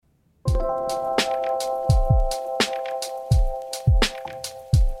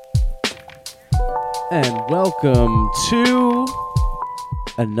And welcome to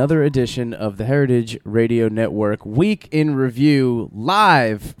another edition of the Heritage Radio Network Week in Review,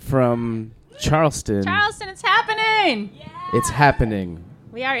 live from Charleston. Charleston, it's happening! Yeah. It's happening.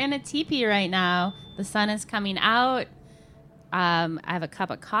 We are in a teepee right now. The sun is coming out. I have a cup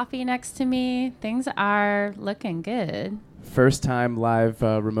of coffee next to me. Things are looking good. First time live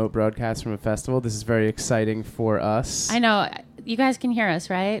remote broadcast from a festival. This is very exciting for us. I know. You guys can hear us,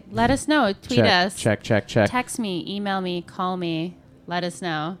 right? Let us know. Tweet us. Check. Text me, email me, call me. Let us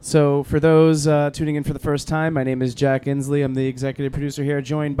know. So for those tuning in for the first time, my name is Jack Inslee. I'm the executive producer here,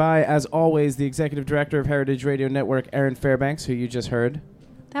 joined by, as always, the executive director of Heritage Radio Network, Erin Fairbanks, who you just heard.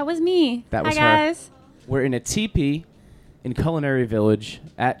 That was me. That was Hi, her. guys. We're in a teepee in Culinary Village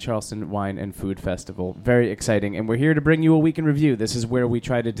at Charleston Wine and Food Festival. Very exciting. And we're here to bring you a week in review. This is where we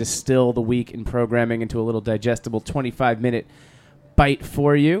try to distill the week in programming into a little digestible 25-minute bite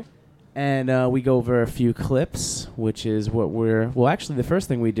for you. And we go over a few clips, which is what well, actually, the first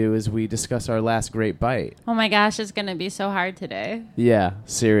thing we do is we discuss our last great bite. Oh, my gosh. It's going to be so hard today. Yeah,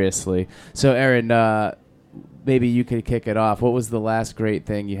 seriously. So, Erin, maybe you could kick it off. What was the last great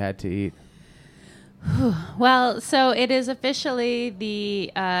thing you had to eat? Well, so it is officially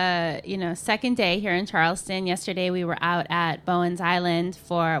the second day here in Charleston. Yesterday we were out at Bowen's Island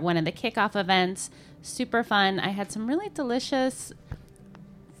for one of the kickoff events. Super fun. I had some really delicious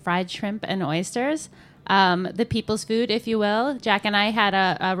fried shrimp and oysters. The people's food, if you will. Jack and I had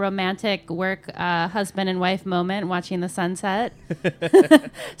a romantic work husband and wife moment watching the sunset.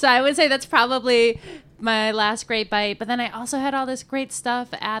 So I would say that's probably my last great bite. But then I also had all this great stuff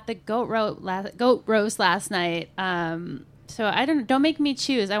at the goat roast last night. So don't make me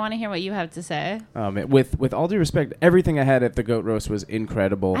choose. I want to hear what you have to say. With all due respect, everything I had at the goat roast was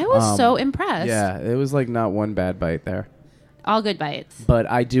incredible. I was so impressed. Yeah, it was like not one bad bite there. All good bites. But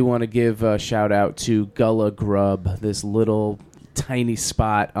I do want to give a shout out to Gullah Grub, this little tiny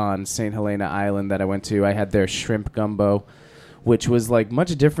spot on St. Helena Island that I went to. I had their shrimp gumbo, which was like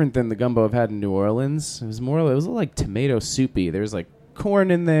much different than the gumbo I've had in New Orleans. It was like tomato soupy. There was like corn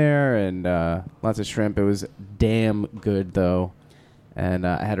in there and lots of shrimp. It was damn good though. And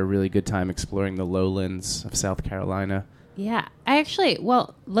I had a really good time exploring the lowlands of South Carolina. Yeah.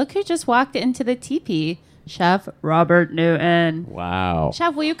 Look who just walked into the teepee. Chef Robert Newton. Wow.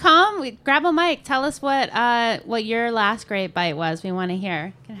 Chef, will you come? Grab a mic. Tell us what your last great bite was. We want to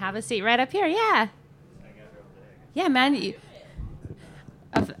hear. Can have a seat right up here. Yeah. Yeah, man.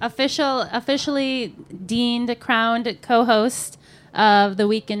 Officially deemed, crowned co-host of the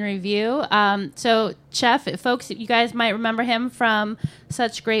Week in Review. So, Chef, folks, you guys might remember him from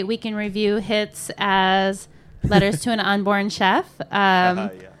such great Week in Review hits as Letters to an Unborn Chef. Yeah.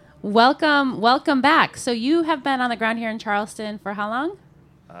 Welcome back. So you have been on the ground here in Charleston for how long?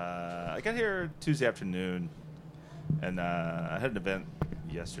 I got here Tuesday afternoon, and I had an event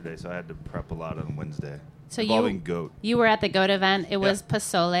yesterday, so I had to prep a lot on Wednesday. So involving goat. You were at the goat event. It was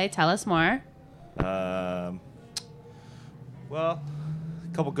Pozole. Tell us more. Well, a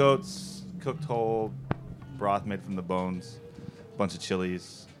couple goats, cooked whole, broth made from the bones, a bunch of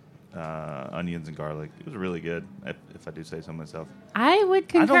chilies, onions and garlic. It was really good, if I do say so myself. I would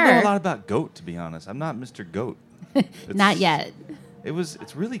concur. I don't know a lot about goat, to be honest. I'm not Mr. Goat. Not yet.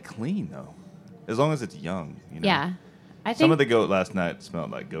 It's really clean though, as long as it's young. You know? Yeah, I think some of the goat last night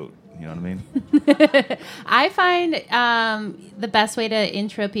smelled like goat. You know what I mean? I find the best way to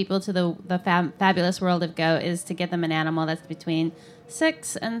intro people to the fabulous world of goat is to get them an animal that's between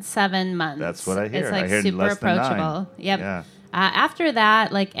 6 and 7 months. That's what I hear. It's like I hear super less than approachable. 9. Yep. Yeah. After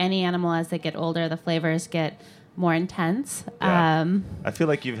that, like any animal, as they get older, the flavors get more intense. Yeah. I feel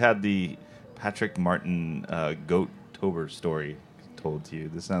like you've had the Patrick Martin Goat-tober story told to you.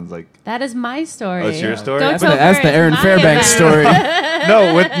 This sounds like... That is my story. Oh, it's your story? That's the Erin Fairbanks story.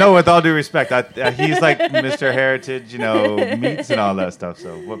 with all due respect, he's like Mr. Heritage, meats and all that stuff.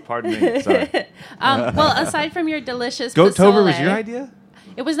 So, pardon me. Sorry. Well, aside from your delicious Goat-tober pozole, was your idea?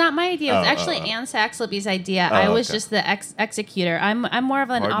 It was not my idea. It was actually Anne Saxelby's idea. I was just the executor. I'm more of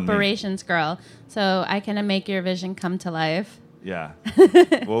an operations girl, so I can make your vision come to life. Yeah.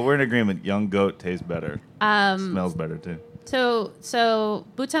 Well, we're in agreement. Young goat tastes better. Smells better too. So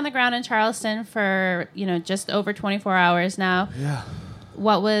boots on the ground in Charleston for just over 24 hours now. Yeah.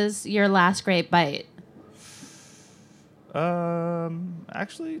 What was your last great bite?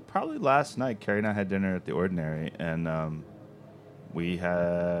 Actually, probably last night. Carrie and I had dinner at the Ordinary, and we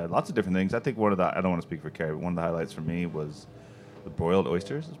had lots of different things. I think I don't want to speak for Carrie, but one of the highlights for me was The broiled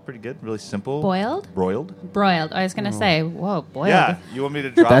oysters is pretty good. Really simple. Boiled? Broiled. Broiled. I was going to say, whoa, boiled. Yeah. You want me to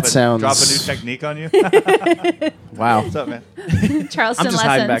drop That drop a sounds- new technique on you? Wow. What's up, man? Charleston I'm just lessons.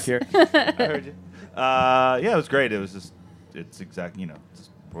 hiding back here. I heard you. Yeah, it was great. It was just, it's exact, just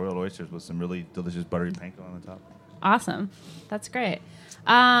broiled oysters with some really delicious buttery panko on the top. Awesome. That's great.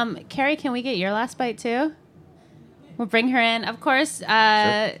 Carrie, can we get your last bite too? We'll bring her in. Of course,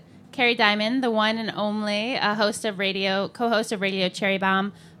 Sure. Carrie Diamond, the one and only co-host of Radio Cherry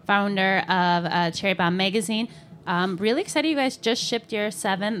Bomb, founder of Cherry Bomb Magazine. Really excited you guys just shipped your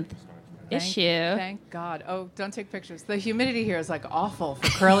 7th issue. Thank God. Oh, don't take pictures. The humidity here is like awful for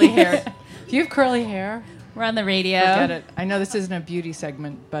curly hair. If you have curly hair, We're on the radio. forget it. I know this isn't a beauty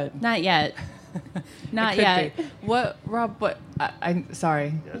segment, but Not yet. Not it could yet. be. What, Rob? What? I'm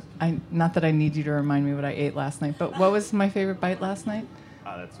sorry. Yes? Not that I need you to remind me what I ate last night, but what was my favorite bite last night?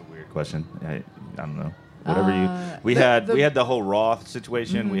 That's a weird question. I don't know. Whatever you. We the- had the- we had the whole Roth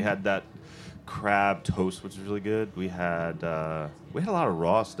situation. Mm-hmm. We had that crab toast, which was really good. We had a lot of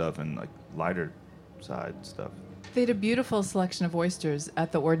raw stuff and like lighter side stuff. They had a beautiful selection of oysters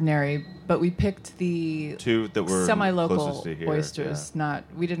at the Ordinary, but we picked the Two that were semi-local closest to here, oysters.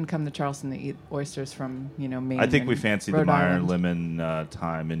 We didn't come to Charleston to eat oysters from Maine. I think we and fancied the Rhode Meyer Island. lemon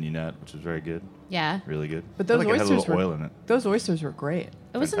thyme mignonette, which was very good, Yeah. really good. But I those feel like it had a oysters little were oil in it. Those oysters were great.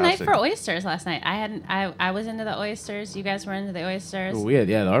 It was Fantastic. a night for oysters last night. I was into the oysters. You guys were into the oysters.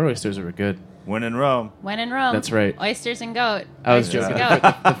 Oh, our oysters were good. When in Rome. When in Rome. That's right. Oysters and goat. I was Oysters joking. and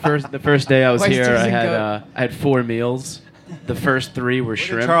goat. The first day I was Oysters here, I and had goat. I had 4 meals. The first 3 were When in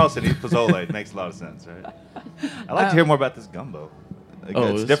shrimp. Charleston, eat pozole. It makes a lot of sense, right? I'd like to hear more about this gumbo. Like, Oh, it's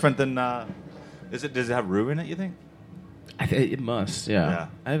it's- different than. Does it have roux in it? You think? It must, yeah. Yeah.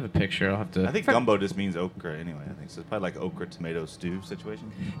 I have a picture. I'll have to. I think gumbo just means okra anyway. I think so. It's probably like okra tomato stew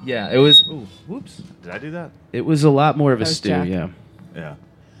situation. Yeah, it was. Ooh, whoops. Did I do that? It was a lot more of a That was stew. Jack. Yeah. Yeah.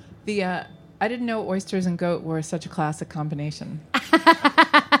 The I didn't know oysters and goat were such a classic combination.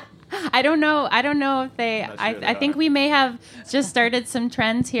 I don't know if they. Not sure they I think are. we may have just started some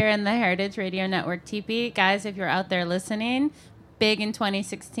trends here in the Heritage Radio Network TP. Guys, if you're out there listening, big in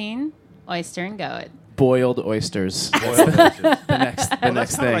 2016, oyster and goat. Boiled oysters. Boiled oysters. the next Well, that's next kind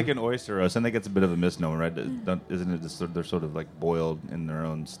of thing. like an oyster roast. I think it's a bit of a misnomer, right? Isn't it just they're sort of like boiled in their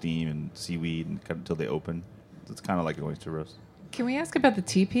own steam and seaweed and kind of until they open? It's kind of like an oyster roast. Can we ask about the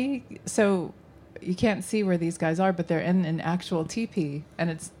teepee? So you can't see where these guys are, but they're in an actual teepee, and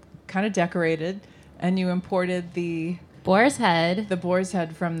it's kind of decorated. And you imported the Boar's Head. boar's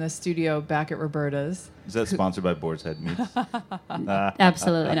head from the studio back at Roberta's. Is that sponsored by Boar's Head Meats?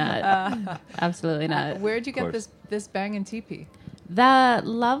 Absolutely not. Absolutely not. Where'd you get course. this banging teepee? The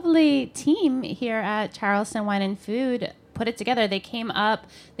lovely team here at Charleston Wine and Food put it together. They came up,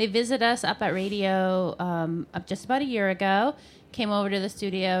 they visited us up at radio just about a year ago, came over to the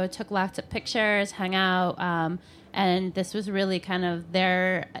studio, took lots of pictures, hung out, and this was really kind of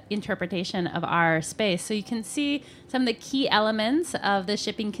their interpretation of our space. So you can see some of the key elements of the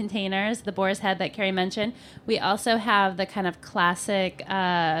shipping containers, the boar's head that Carrie mentioned. We also have the kind of classic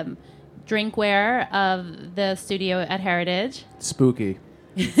drinkware of the studio at Heritage. Spooky.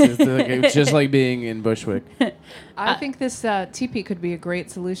 It's just like being in Bushwick. I think this teepee could be a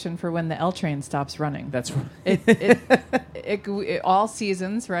great solution for when the L train stops running. That's It all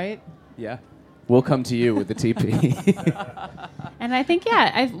seasons, right? yeah. We'll come to you with the teepee. And I think,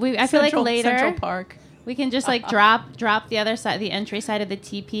 I feel like later Central Park. we can just like drop the other side, the entry side of the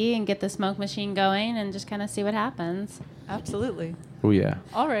TP, and get the smoke machine going, and just kind of see what happens. Absolutely. Oh yeah.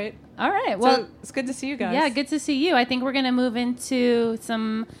 All right. All right. Well, Well, it's good to see you guys. yeah, good to see you. I think we're gonna move into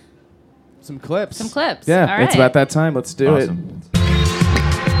some Some clips. Yeah, Yeah, it's about that time. Let's do it.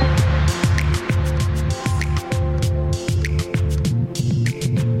 Awesome.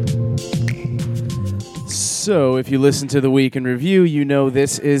 So, if you listen to the Week in Review, you know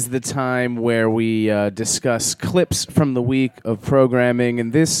this is the time where we discuss clips from the week of programming.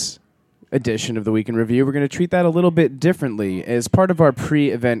 In this edition of the Week in Review, we're going to treat that a little bit differently. As part of our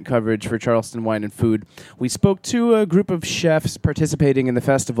pre-event coverage for Charleston Wine and Food, we spoke to a group of chefs participating in the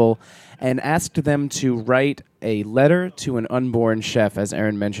festival and asked them to write a letter to an unborn chef, as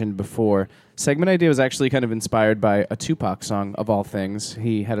Aaron mentioned before. Segment idea was actually kind of inspired by a Tupac song, of all things.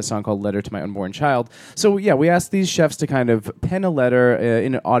 He had a song called Letter to My Unborn Child. So, yeah, we asked these chefs to kind of pen a letter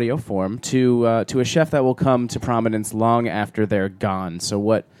in an audio form to a chef that will come to prominence long after they're gone. So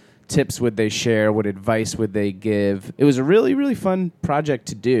what tips would they share? What advice would they give? It was a really, really fun project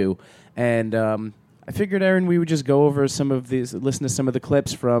to do. And I figured, Aaron, we would just go over some of these, listen to some of the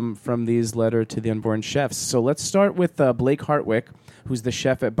clips from these Letter to the Unborn Chefs. So let's start with Blake Hartwick, who's the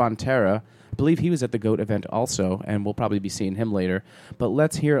chef at Bonterra. I believe he was at the GOAT event also, and we'll probably be seeing him later. But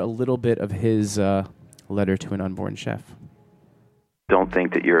let's hear a little bit of his letter to an unborn chef. Don't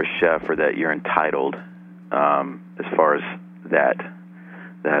think that you're a chef or that you're entitled as far as that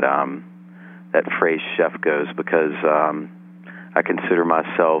phrase chef goes, because I consider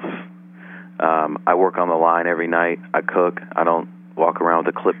myself, I work on the line every night. I cook. I don't walk around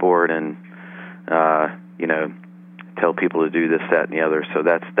with a clipboard and tell people to do this, that, and the other. So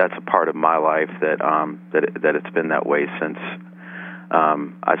that's a part of my life that it's been that way since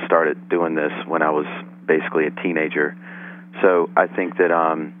I started doing this when I was basically a teenager. So I think that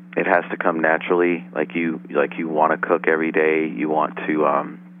it has to come naturally. Like you want to cook every day. You want to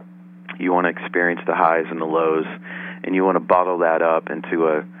experience the highs and the lows, and you want to bottle that up into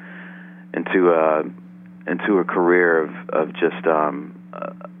a career of just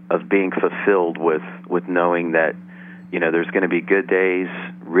of being fulfilled with knowing that there's going to be good days,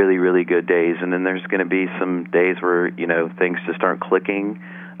 really, really good days, and then there's going to be some days where things just aren't clicking.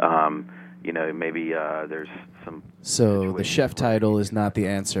 Maybe there's some. So the chef title is not the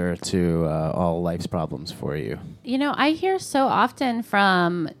answer to all life's problems for you. I hear so often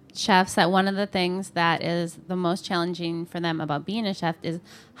from chefs that one of the things that is the most challenging for them about being a chef is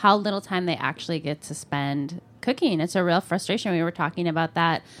how little time they actually get to spend cooking. It's a real frustration. We were talking about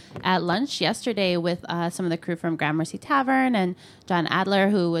that at lunch yesterday with some of the crew from Gramercy Tavern and John Adler,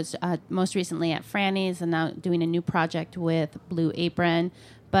 who was most recently at Franny's and now doing a new project with Blue Apron.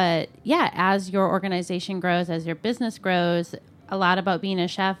 But yeah, as your organization grows, as your business grows, a lot about being a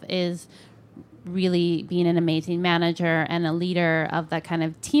chef is really being an amazing manager and a leader of that kind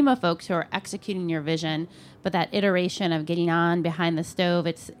of team of folks who are executing your vision. But that iteration of getting on behind the stove,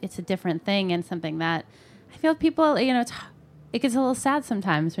 it's a different thing, and something that I feel people, it gets a little sad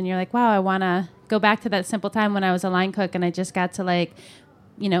sometimes when you're like, wow, I want to go back to that simple time when I was a line cook and I just got to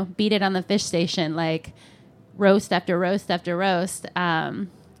beat it on the fish station, roast after roast after roast.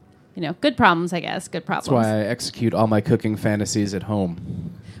 Good problems, I guess. Good problems. That's why I execute all my cooking fantasies at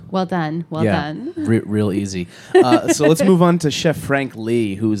home. Well done. Well done. Real easy. So let's move on to Chef Frank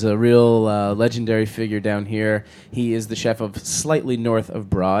Lee, who's a real legendary figure down here. He is the chef of slightly north of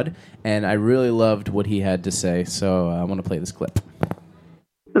Broad, and I really loved what he had to say, so I want to play this clip.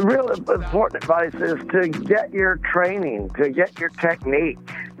 The real important advice is to get your training, to get your technique.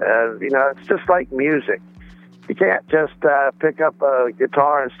 It's just like music. You can't just pick up a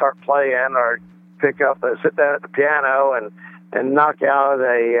guitar and start playing, or sit down at the piano and knock out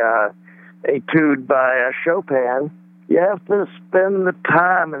a etude by Chopin. You have to spend the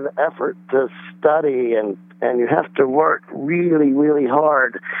time and the effort to study, and you have to work really, really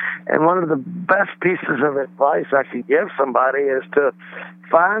hard. And one of the best pieces of advice I could give somebody is to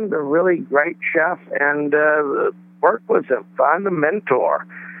find a really great chef and work with him. Find a mentor.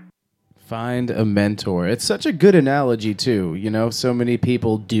 Find a mentor. It's such a good analogy, too. So many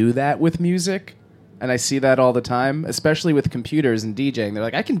people do that with music. And I see that all the time, especially with computers and DJing. They're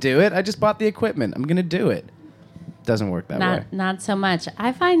like, I can do it. I just bought the equipment. I'm going to do it. Doesn't work that way. Not so much.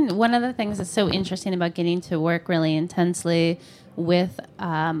 I find one of the things that's so interesting about getting to work really intensely with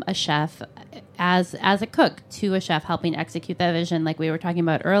a chef as a cook to a chef helping execute that vision, like we were talking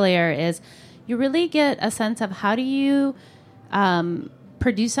about earlier, is you really get a sense of how do you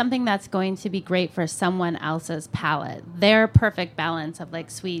produce something that's going to be great for someone else's palate. Their perfect balance of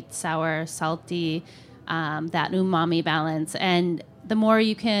sweet, sour, salty, that umami balance. And the more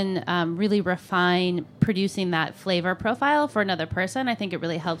you can really refine producing that flavor profile for another person, I think it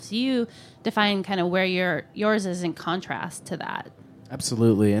really helps you define kind of where yours is in contrast to that.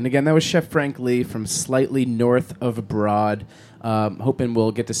 Absolutely. And again, that was Chef Frank Lee from slightly north of Broad. Hoping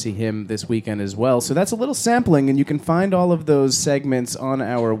we'll get to see him this weekend as well. So that's a little sampling, and you can find all of those segments on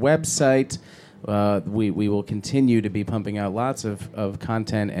our website. We will continue to be pumping out lots of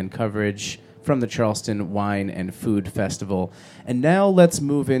content and coverage from the Charleston Wine and Food Festival. And now let's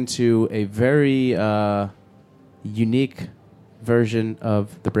move into a very unique version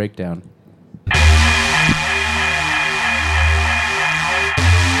of the breakdown.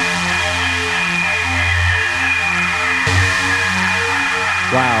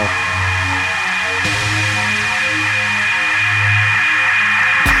 Wow.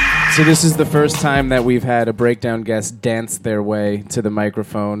 So this is the first time that we've had a breakdown guest dance their way to the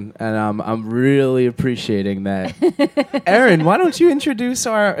microphone, and I'm really appreciating that. Erin, why don't you introduce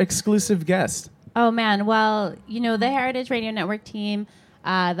our exclusive guest? Oh, man. Well, the Heritage Radio Network team,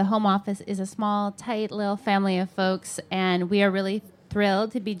 the home office is a small, tight little family of folks, and we are really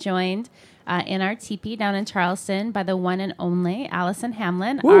thrilled to be joined in our teepee down in Charleston by the one and only Allison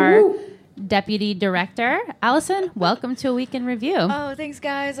Hamlin, our Deputy Director. Allison, welcome to A Week in Review. Oh, thanks,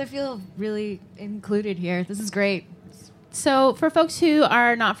 guys. I feel really included here. This is great. So for folks who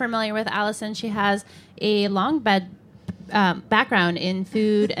are not familiar with Allison, she has a long background in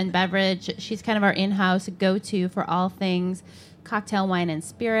food and beverage. She's kind of our in-house go-to for all things cocktail, wine, and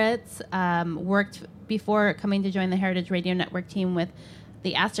spirits. Worked before coming to join the Heritage Radio Network team with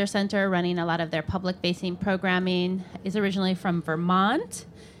the Astor Center, running a lot of their public-facing programming. Is originally from Vermont.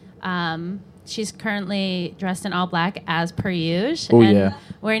 She's currently dressed in all black as per usual. And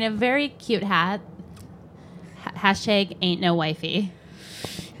wearing a very cute hat. Hashtag ain't no wifey.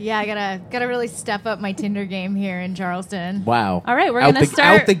 Yeah, I gotta really step up my Tinder game here in Charleston. Wow. All right, we're going to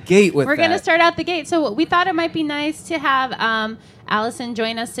start out the gate with We're that. going to start out the gate. So we thought it might be nice to have Allison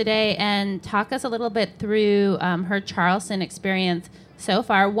join us today and talk us a little bit through her Charleston experience so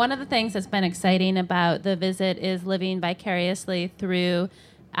far. One of the things that's been exciting about the visit is living vicariously through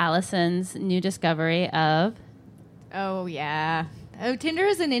Allison's new discovery of... Oh yeah. Oh, Tinder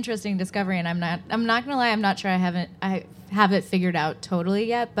is an interesting discovery, and I'm not gonna lie. I'm not sure I have it figured out totally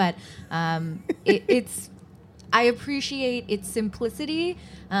yet, but it's. I appreciate its simplicity,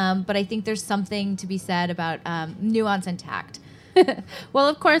 but I think there's something to be said about nuance and tact. Well,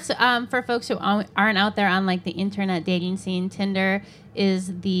 of course, for folks who aren't out there on like the internet dating scene, Tinder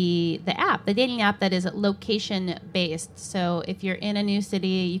is the app, the dating app that is location based. So if you're in a new city,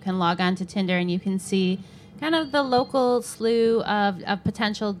 you can log on to Tinder and you can see kind of the local slew of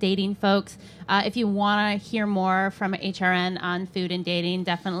potential dating folks. If you want to hear more from HRN on food and dating,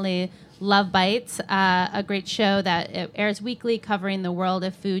 definitely Love Bites, a great show that it airs weekly covering the world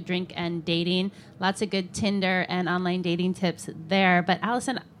of food, drink, and dating. Lots of good Tinder and online dating tips there. But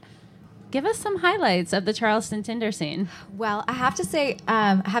Allison, give us some highlights of the Charleston Tinder scene. Well, I have to say,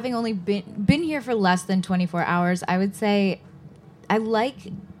 having only been here for less than 24 hours, I would say I like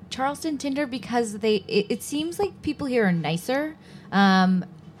Charleston Tinder because it seems like people here are nicer.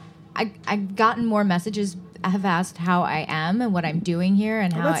 I've gotten more messages. Have asked how I am and what I'm doing here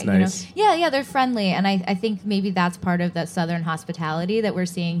and how that's I, nice. Yeah, they're friendly, and I think maybe that's part of that Southern hospitality that we're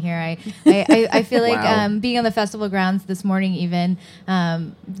seeing here. I feel like Wow. being on the festival grounds this morning, even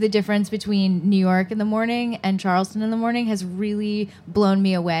the difference between New York in the morning and Charleston in the morning has really blown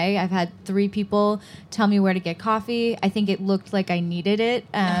me away. I've had 3 people tell me where to get coffee. I think it looked like I needed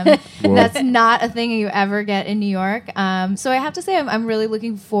it. That's not a thing you ever get in New York. So I have to say I'm really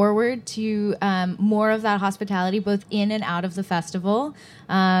looking forward to more of that hospitality both in and out of the festival.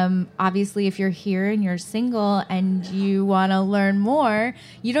 Obviously, if you're here and you're single and you want to learn more,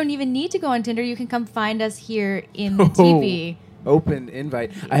 you don't even need to go on Tinder. You can come find us here in the TV. Open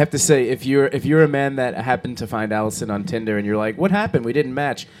invite. I have to say, if you're a man that happened to find Allison on Tinder and you're like, what happened? We didn't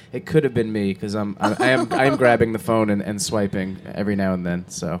match. It could have been me because I am grabbing the phone and swiping every now and then.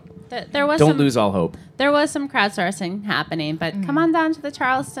 So There was don't lose all hope. There was some crowdsourcing happening, but come on down to the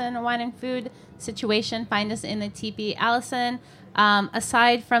Charleston Wine and Food situation. Find us in the teepee. Allison,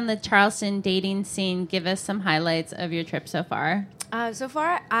 aside from the Charleston dating scene, give us some highlights of your trip so far. So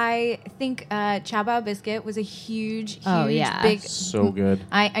far, I think Chow Bao Biscuit was a huge, yeah. big... So good.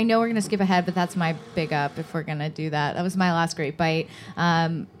 I know we're going to skip ahead, but that's my big up if we're going to do that. That was my last great bite.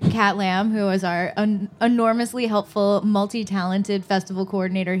 Kat Lamb, who is our enormously helpful, multi-talented festival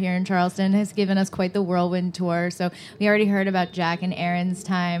coordinator here in Charleston, has given us quite the whirlwind tour. So we already heard about Jack and Aaron's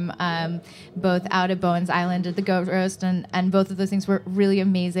time, both out at Bowen's Island at the Goat Roast, and both of those things were really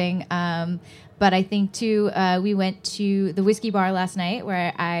amazing. But I think, too, we went to the whiskey bar last night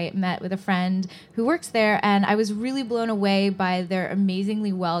where I met with a friend who works there, and I was really blown away by their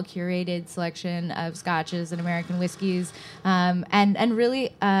amazingly well-curated selection of scotches and American whiskeys. And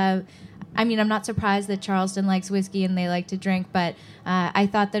really, I mean, I'm not surprised that Charleston likes whiskey and they like to drink, but I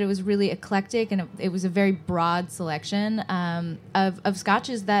thought that it was really eclectic and it was a very broad selection of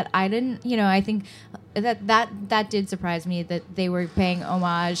scotches that I didn't, I think that did surprise me that they were paying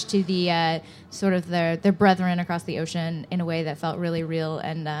homage to the sort of their brethren across the ocean in a way that felt really real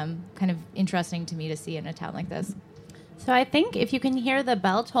and kind of interesting to me to see in a town like this. So I think if you can hear the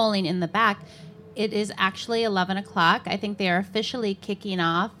bell tolling in the back, it is actually 11 o'clock. I think they are officially kicking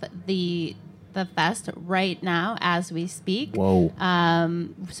off the fest right now as we speak. Whoa.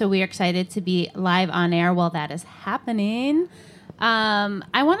 So we are excited to be live on air while that is happening.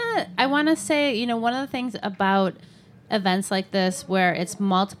 I want to say, one of the things about events like this where it's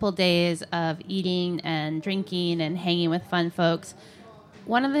multiple days of eating and drinking and hanging with fun folks,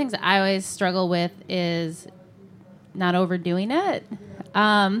 one of the things I always struggle with is not overdoing it.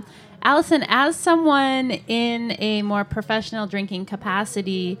 Allison, as someone in a more professional drinking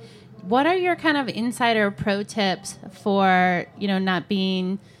capacity, what are your kind of insider pro tips for, not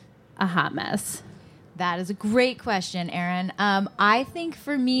being a hot mess? That is a great question, Erin. I think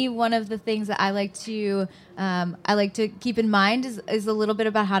for me, one of the things that I like to keep in mind is a little bit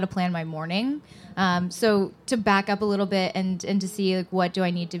about how to plan my morning. So to back up a little bit and to see like what do I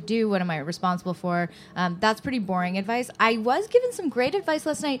need to do, what am I responsible for? That's pretty boring advice. I was given some great advice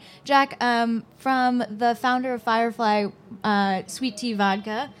last night, Jack, from the founder of Firefly Sweet Tea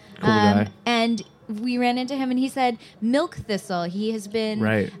Vodka, Cool guy. and we ran into him and he said milk thistle. He has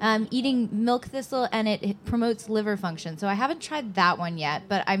been eating milk thistle and it promotes liver function. So I haven't tried that one yet,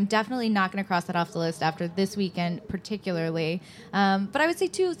 but I'm definitely not going to cross that off the list after this weekend particularly. But I would say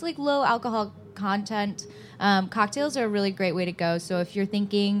too, it's like low alcohol content. Cocktails are a really great way to go. So if you're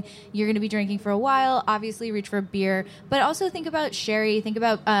thinking you're going to be drinking for a while, obviously reach for a beer, but also think about sherry. Think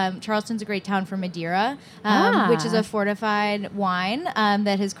about Charleston's a great town for Madeira, which is a fortified wine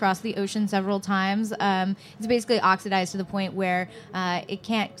that has crossed the ocean several times. It's basically oxidized to the point where it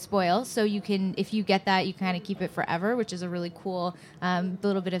can't spoil. So you can, if you get that, you kind of keep it forever, which is a really cool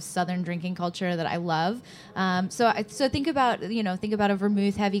little bit of Southern drinking culture that I love. So think about a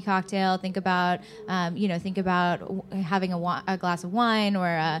vermouth heavy cocktail. Think about think about having a glass of wine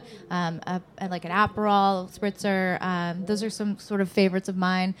or like an Aperol spritzer. Those are some sort of favorites of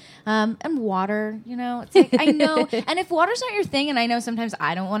mine. And water, it's like, I know. And if water's not your thing, and I know sometimes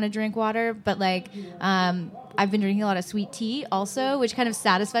I don't want to drink water, but like, I've been drinking a lot of sweet tea also, which kind of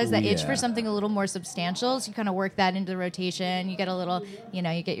satisfies that itch for something a little more substantial. So you kind of work that into the rotation. You get a little, you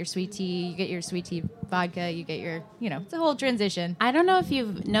get your sweet tea, you get your sweet tea vodka, you get your, it's a whole transition. I don't know if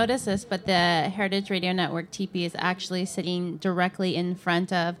you've noticed this, but the Heritage Radio Network TP is actually sitting directly in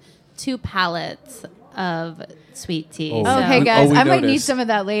front of 2 pallets of sweet tea. Oh. So Okay, guys, I might need noticed. some of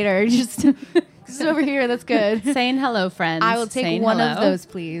that later. Just over here, that's good. saying hello, friends. I will take Saying one hello. of those,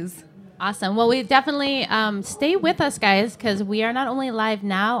 please. Awesome. Well, we definitely stay with us, guys, because we are not only live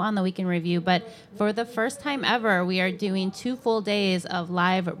now on the Weekend Review, but for the first time ever, we are doing 2 full days of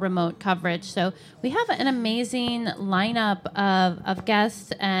live remote coverage. So we have an amazing lineup of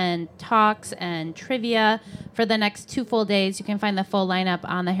guests and talks and trivia for the next 2 full days. You can find the full lineup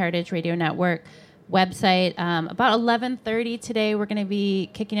on the Heritage Radio Network website. About 11:30 today, we're going to be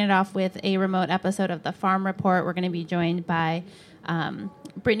kicking it off with a remote episode of The Farm Report. We're going to be joined by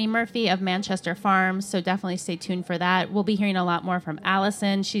Brittany Murphy of Manchester Farms, so definitely stay tuned for that. We'll be hearing a lot more from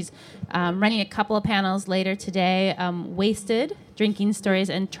Allison. She's running a couple of panels later today. Wasted, Drinking Stories,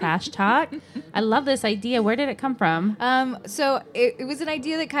 and Trash Talk. I love this idea. Where did it come from? So it was an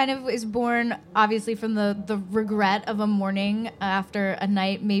idea that kind of is born, obviously, from the regret of a morning after a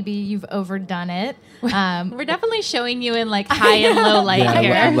night. Maybe you've overdone it. We're definitely showing you in like high and low light Yeah,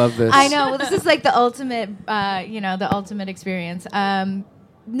 here. I love this. I know. Well, this is like the ultimate, the ultimate experience.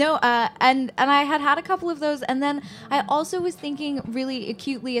 No, and I had a couple of those, and then I also was thinking really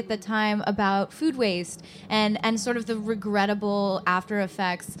acutely at the time about food waste and sort of the regrettable after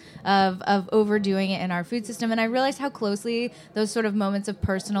effects of overdoing it in our food system. And I realized how closely those sort of moments of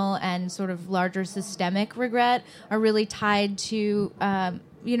personal and sort of larger systemic regret are really tied to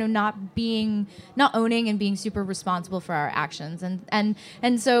not owning and being super responsible for our actions.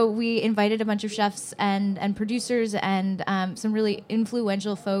 And so we invited a bunch of chefs and producers and some really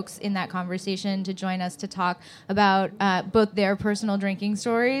influential folks in that conversation to join us to talk about both their personal drinking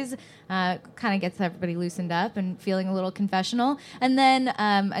stories, kind of gets everybody loosened up and feeling a little confessional, and then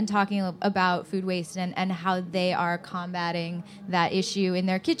and talking about food waste and how they are combating that issue in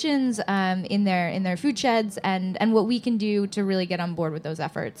their kitchens, in their food sheds, and what we can do to really get on board with those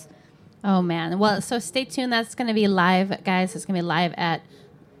efforts. Oh, man. Well, so stay tuned. That's going to be live, guys. It's going to be live at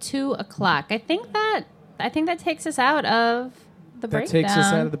 2:00. I think that takes us out of the That breakdown. takes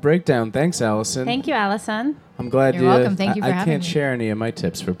us out of the breakdown. Thanks, Allison. Thank you, Allison. I'm glad You're welcome. Thank you for I having can't me. share any of my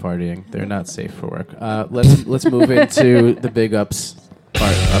tips for partying. They're not safe for work. Let's move into the big ups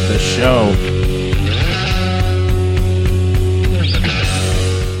part of the show.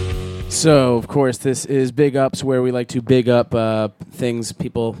 So, of course, this is Big Ups, where we like to big up things,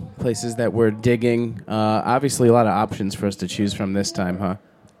 people, places that we're digging. Obviously, a lot of options for us to choose from this time, huh?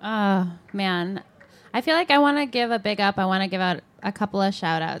 Oh, man. I feel like I want to give a big up. I want to give out a couple of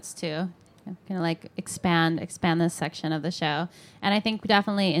shout outs too. I'm going to like expand this section of the show. And I think we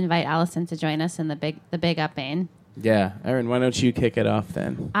definitely invite Allison to join us in the big upping. Yeah. Erin, why don't you kick it off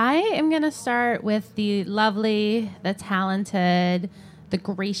then? I am going to start with the lovely, the talented, the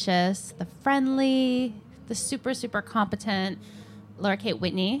gracious, the friendly, the super, super competent Laura Kate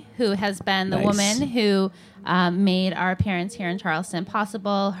Whitney, who has been the Nice. woman who made our appearance here in Charleston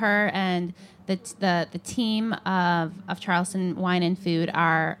possible. Her and the team of Charleston Wine and Food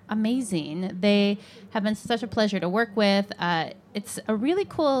are amazing. They have been such a pleasure to work with. It's a really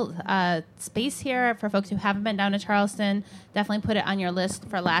cool space here for folks who haven't been down to Charleston. Definitely put it on your list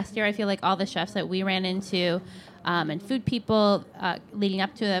for last year. I feel like all the chefs that we ran into and food people leading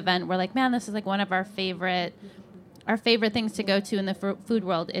up to the event were like, man, this is like one of our favorite things to go to in the food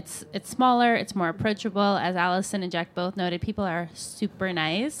world. It's smaller, it's more approachable. As Allison and Jack both noted, people are super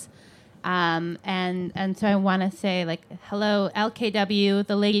nice. And so I want to say, like, hello, LKW,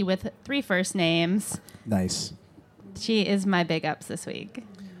 the lady with 3 first names. Nice. She is my big ups this week.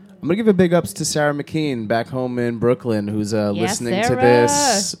 I'm going to give a big ups to Sarah McKean back home in Brooklyn, who's listening to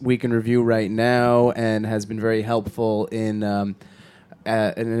this Week in Review right now and has been very helpful in an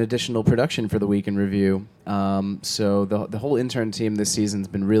additional production for the Week in Review. So the whole intern team this season's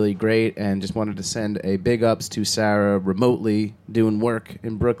been really great, and just wanted to send a big ups to Sarah remotely doing work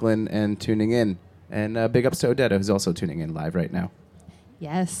in Brooklyn and tuning in. And big ups to Odetta, who's also tuning in live right now.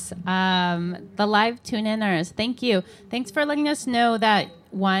 Yes. The live tune-inners, thank you. Thanks for letting us know that,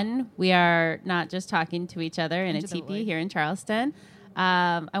 one, we are not just talking to each other in a teepee here in Charleston.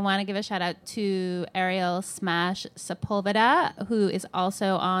 I want to give a shout out to Ariel Smash Sepulveda, who is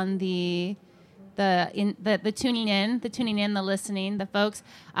also on the tuning in, the listening, the folks.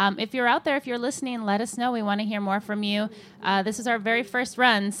 If you're out there, if you're listening, let us know. We want to hear more from you. This is our very first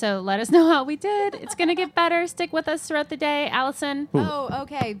run, so let us know how we did. It's going to get better. Stick with us throughout the day. Allison? Oh,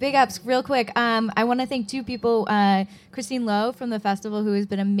 okay. Big ups, real quick. I want to thank 2 people. Christine Lowe from the festival, who has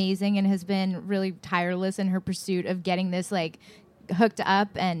been amazing and has been really tireless in her pursuit of getting this, like, hooked up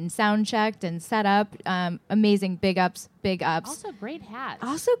and sound checked and set up. Amazing. Big ups. Also great hats.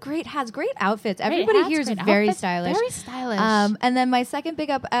 Great outfits. Great Everybody hats, here is great very outfits, stylish. Very stylish. And then my second big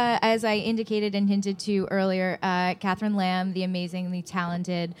up, as I indicated and hinted to earlier, Catherine Lamb, the amazingly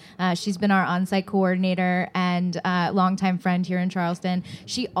talented. She's been our on-site coordinator and longtime friend here in Charleston.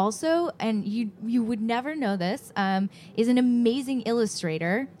 She also, and you would never know this, is an amazing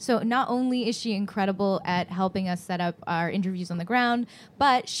illustrator. So not only is she incredible at helping us set up our interviews on the ground,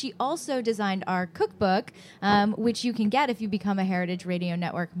 but she also designed our cookbook, which you can get if you become a Heritage Radio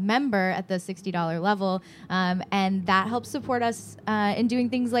Network member at the $60 level. And that helps support us in doing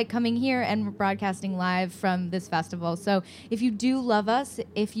things like coming here and broadcasting live from this festival. So if you do love us,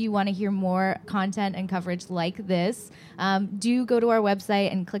 if you want to hear more content and coverage like this, do go to our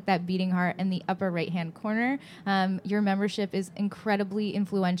website and click that beating heart in the upper right-hand corner. Your membership is incredibly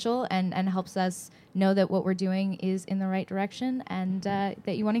influential and helps us know that what we're doing is in the right direction and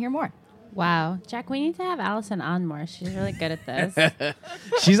that you want to hear more. Wow. Jack, we need to have Allison on more. She's really good at this.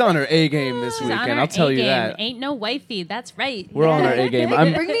 She's on her A game this She's on weekend, her I'll tell you A-game. that. Ain't no wifey. That's right. We're on our A game.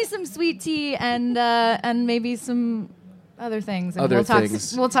 Bring me some sweet tea and maybe some other things. And Other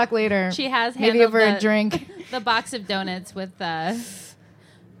things. We'll talk later. She has maybe handled over a drink. the box of donuts with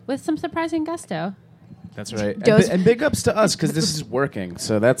some surprising gusto. That's right. Dose- And big ups to us, because this is working.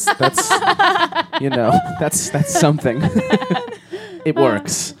 So that's you know, that's something. It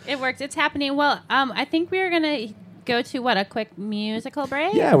works. It works. It's happening. Well, I think we're going to go to, a quick musical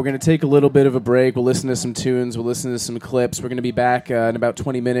break? Yeah, we're going to take a little bit of a break. We'll listen to some tunes. We'll listen to some clips. We're going to be back in about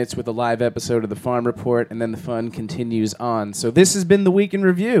 20 minutes with a live episode of The Farm Report, and then the fun continues on. So this has been The Week in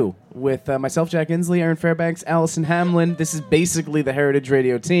Review with myself, Jack Inslee, Aaron Fairbanks, Allison Hamlin. This is basically the Heritage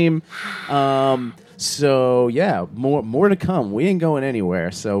Radio team. So, yeah, more to come. We ain't going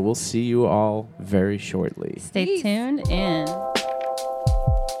anywhere, so we'll see you all very shortly. Stay tuned in.